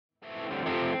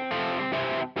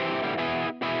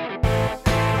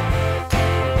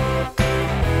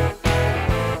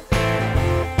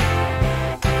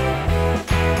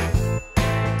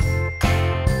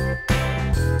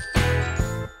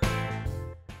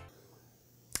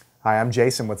Hi, I'm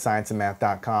Jason with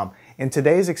ScienceandMath.com. In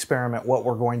today's experiment, what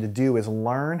we're going to do is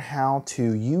learn how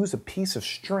to use a piece of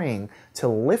string to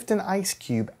lift an ice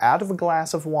cube out of a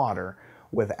glass of water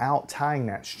without tying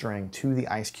that string to the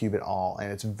ice cube at all.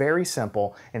 And it's very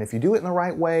simple, and if you do it in the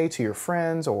right way to your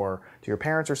friends or to your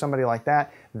parents or somebody like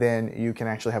that, then you can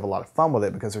actually have a lot of fun with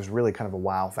it because there's really kind of a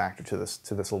wow factor to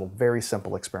this little very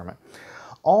simple experiment.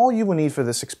 All you will need for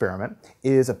this experiment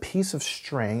is a piece of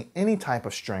string. Any type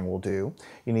of string will do.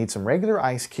 You need some regular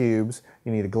ice cubes,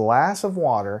 you need a glass of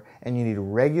water, and you need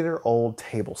regular old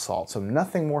table salt. So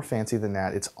nothing more fancy than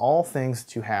that. It's all things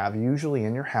that you have usually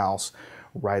in your house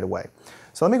right away.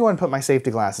 So let me go ahead and put my safety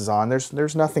glasses on.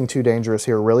 There's nothing too dangerous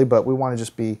here really, but we want to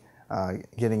just be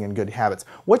getting in good habits.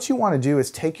 What you want to do is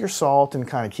take your salt and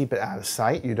kind of keep it out of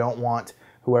sight. You don't want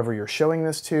whoever you're showing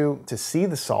this to see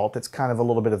the salt. It's kind of a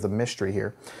little bit of the mystery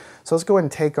here. So let's go ahead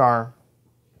and take our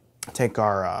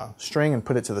string and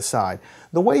put it to the side.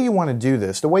 The way you want to do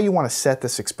this, the way you want to set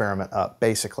this experiment up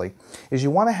basically, is you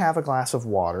want to have a glass of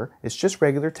water. It's just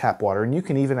regular tap water, and you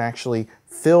can even actually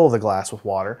fill the glass with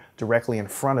water directly in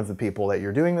front of the people that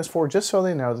you're doing this for, just so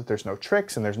they know that there's no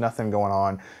tricks and there's nothing going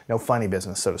on, no funny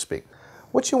business, so to speak.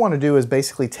 What you want to do is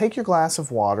basically take your glass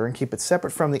of water and keep it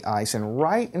separate from the ice, and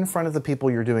right in front of the people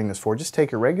you're doing this for, just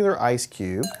take a regular ice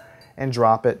cube and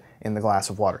drop it in the glass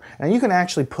of water. Now you can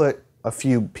actually put a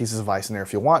few pieces of ice in there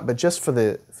if you want, but just for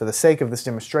the sake of this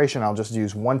demonstration, I'll just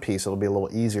use one piece. It'll be a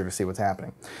little easier to see what's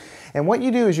happening. And what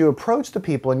you do is you approach the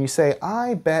people and you say,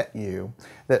 I bet you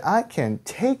that I can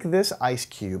take this ice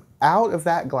cube out of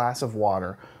that glass of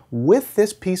water with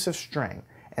this piece of string,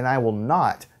 and I will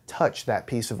not touch that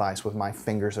piece of ice with my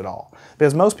fingers at all.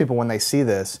 Because most people, when they see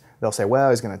this, they'll say, well,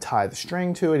 he's going to tie the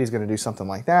string to it, he's going to do something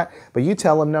like that. But you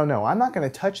tell them, no, I'm not going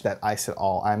to touch that ice at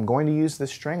all. I'm going to use this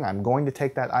string, I'm going to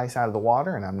take that ice out of the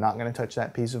water, and I'm not going to touch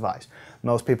that piece of ice.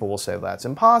 Most people will say, that's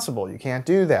impossible, you can't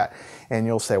do that. And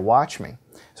you'll say, watch me.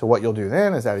 So what you'll do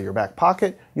then is out of your back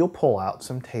pocket, you'll pull out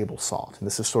some table salt. And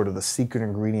this is sort of the secret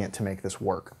ingredient to make this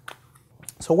work.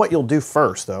 So what you'll do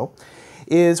first, though,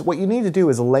 is what you need to do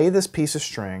is lay this piece of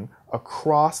string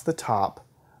across the top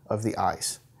of the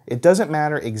ice. It doesn't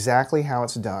matter exactly how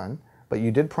it's done, but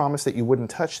you did promise that you wouldn't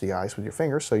touch the ice with your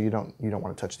fingers, so you don't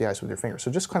want to touch the ice with your fingers.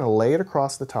 So just kind of lay it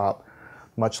across the top,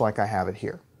 much like I have it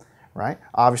here, right?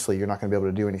 Obviously, you're not going to be able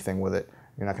to do anything with it.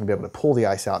 You're not going to be able to pull the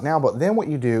ice out now, but then what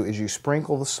you do is you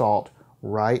sprinkle the salt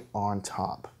right on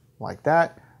top, like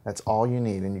that. That's all you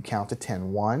need, and you count to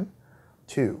 10. 1,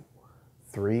 2,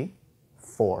 3,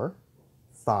 4,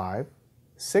 5,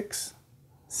 6,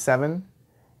 7,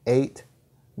 8,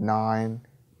 9,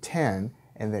 10,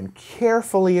 and then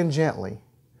carefully and gently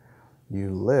you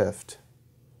lift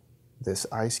this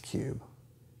ice cube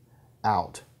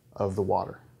out of the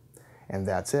water. And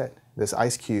that's it. This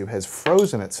ice cube has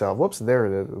frozen itself. Whoops,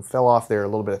 there it fell off there a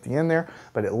little bit at the end there,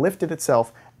 but it lifted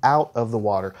itself out of the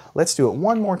water. Let's do it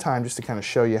one more time just to kind of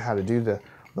show you how to do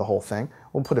the whole thing.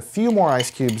 We'll put a few more ice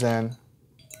cubes in,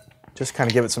 just kind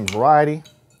of give it some variety.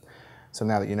 So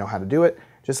now that you know how to do it,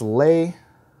 just lay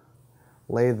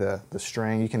the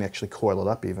string. You can actually coil it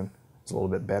up even. It's a little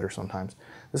bit better sometimes.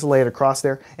 Just lay it across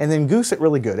there and then goose it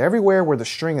really good. Everywhere where the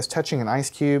string is touching an ice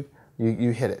cube,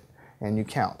 you hit it and you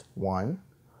count. 1,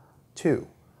 2,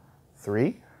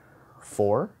 3,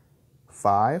 4,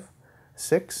 5,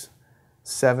 6,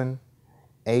 7,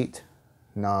 8,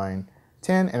 9,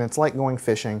 10, and it's like going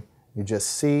fishing. You just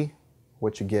see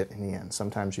what you get in the end.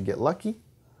 Sometimes you get lucky,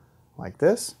 like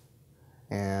this,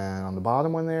 and on the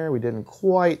bottom one there, we didn't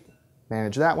quite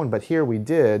manage that one, but here we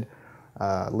did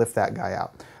lift that guy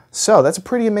out. So that's a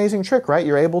pretty amazing trick, right?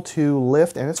 You're able to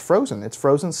lift, and it's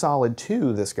frozen solid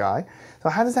to this guy. So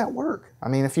how does that work? I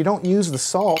mean, if you don't use the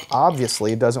salt,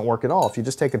 obviously it doesn't work at all. If you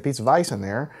just take a piece of ice in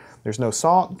there, there's no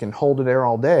salt, you can hold it there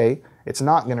all day, it's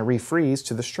not going to refreeze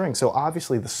to the string. So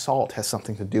obviously the salt has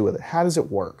something to do with it. How does it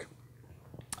work?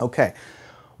 Okay,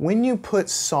 when you put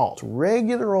salt,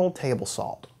 regular old table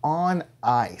salt, on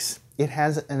ice, it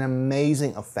has an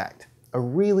amazing effect, a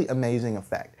really amazing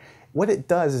effect. What it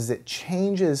does is it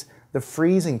changes the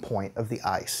freezing point of the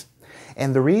ice.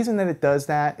 And the reason that it does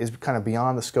that is kind of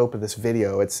beyond the scope of this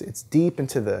video. It's deep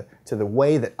into the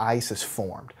way that ice is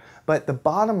formed. But the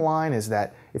bottom line is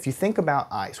that if you think about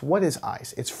ice, what is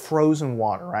ice? It's frozen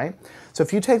water, right? So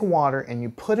if you take water and you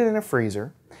put it in a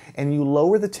freezer and you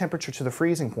lower the temperature to the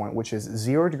freezing point, which is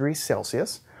 0 degrees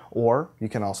Celsius, or you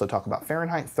can also talk about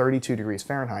Fahrenheit, 32 degrees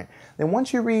Fahrenheit, then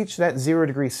once you reach that 0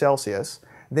 degrees Celsius,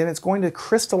 then it's going to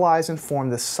crystallize and form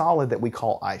this solid that we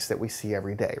call ice that we see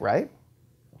every day, right?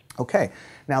 Okay,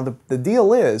 now the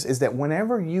deal is that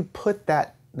whenever you put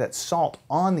that salt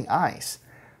on the ice,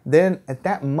 then at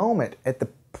that moment, at the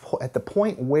at the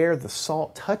point where the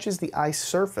salt touches the ice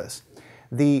surface,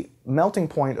 the melting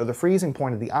point or the freezing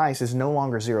point of the ice is no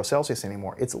longer 0 Celsius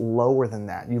anymore. It's lower than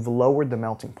that. You've lowered the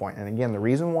melting point. And again, the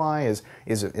reason why is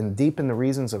deep in the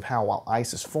reasons of how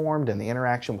ice is formed and the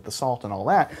interaction with the salt and all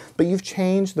that, but you've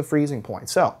changed the freezing point.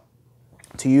 So,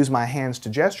 to use my hands to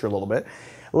gesture a little bit,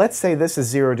 let's say this is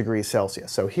 0 degrees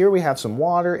Celsius. So here we have some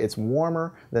water. It's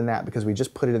warmer than that because we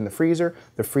just put it in the freezer.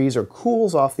 The freezer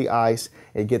cools off the ice.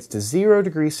 It gets to 0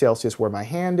 degrees Celsius where my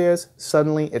hand is.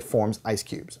 Suddenly it forms ice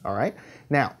cubes, all right?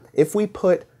 Now, if we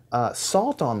put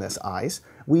salt on this ice,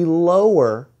 we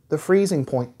lower the freezing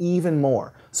point even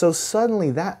more. So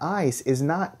suddenly that ice is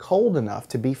not cold enough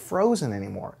to be frozen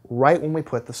anymore, right when we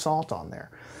put the salt on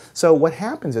there. So what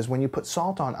happens is when you put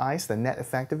salt on ice, the net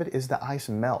effect of it is the ice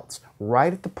melts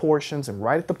right at the portions and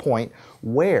right at the point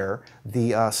where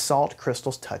the salt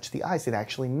crystals touch the ice. It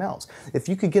actually melts. If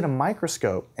you could get a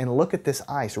microscope and look at this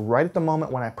ice right at the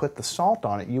moment when I put the salt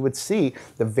on it, you would see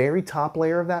the very top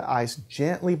layer of that ice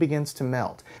gently begins to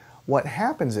melt. What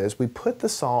happens is we put the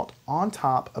salt on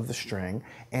top of the string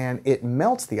and it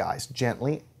melts the ice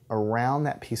gently around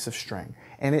that piece of string,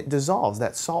 and it dissolves.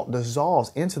 That salt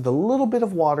dissolves into the little bit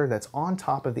of water that's on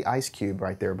top of the ice cube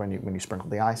right there when you sprinkle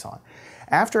the ice on.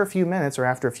 After a few minutes or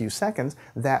after a few seconds,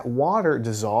 that water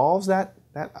dissolves that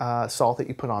salt that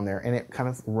you put on there, and it kind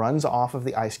of runs off of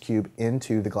the ice cube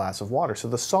into the glass of water. So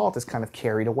the salt is kind of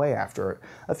carried away after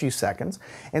a few seconds.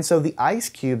 And so the ice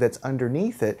cube that's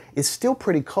underneath it is still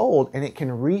pretty cold, and it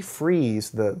can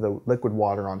refreeze the liquid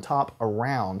water on top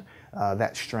around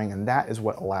that string, and that is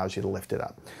what allows you to lift it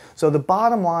up. So the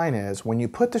bottom line is when you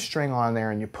put the string on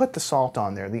there and you put the salt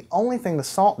on there, the only thing the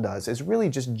salt does is really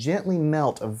just gently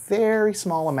melt a very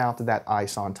small amount of that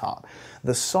ice on top.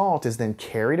 The salt is then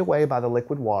carried away by the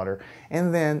liquid water,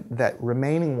 and then that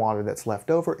remaining water that's left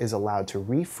over is allowed to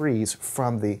refreeze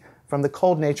from the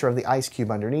cold nature of the ice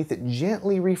cube underneath. It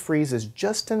gently refreezes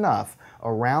just enough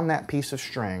around that piece of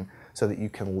string so that you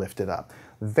can lift it up.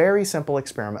 Very simple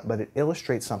experiment, but it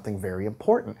illustrates something very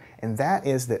important, and that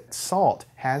is that salt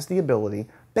has the ability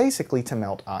basically to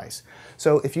melt ice.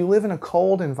 So if you live in a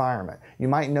cold environment, you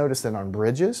might notice that on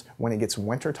bridges, when it gets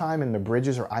wintertime and the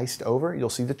bridges are iced over, you'll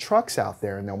see the trucks out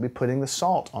there and they'll be putting the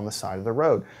salt on the side of the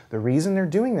road. The reason they're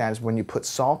doing that is when you put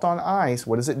salt on ice,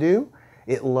 what does it do?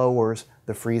 It lowers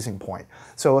the freezing point.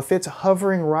 So if it's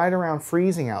hovering right around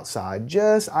freezing outside,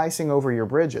 just icing over your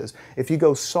bridges, if you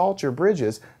go salt your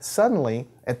bridges, suddenly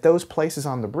at those places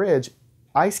on the bridge,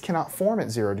 ice cannot form at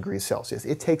 0 degrees Celsius.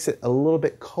 It takes it a little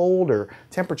bit colder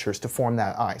temperatures to form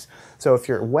that ice. So if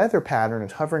your weather pattern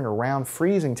is hovering around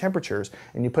freezing temperatures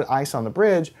and you put ice on the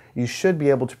bridge, you should be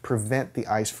able to prevent the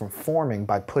ice from forming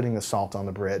by putting the salt on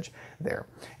the bridge there.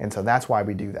 And so that's why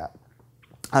we do that.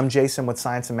 I'm Jason with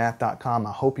ScienceAndMath.com.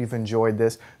 I hope you've enjoyed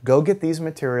this. Go get these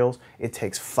materials. It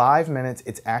takes 5 minutes.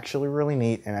 It's actually really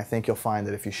neat, and I think you'll find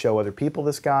that if you show other people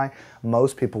this guy,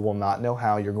 most people will not know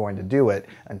how you're going to do it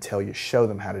until you show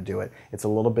them how to do it. It's a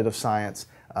little bit of science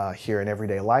here in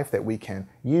everyday life that we can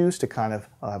use to kind of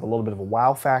have a little bit of a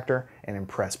wow factor and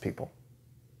impress people.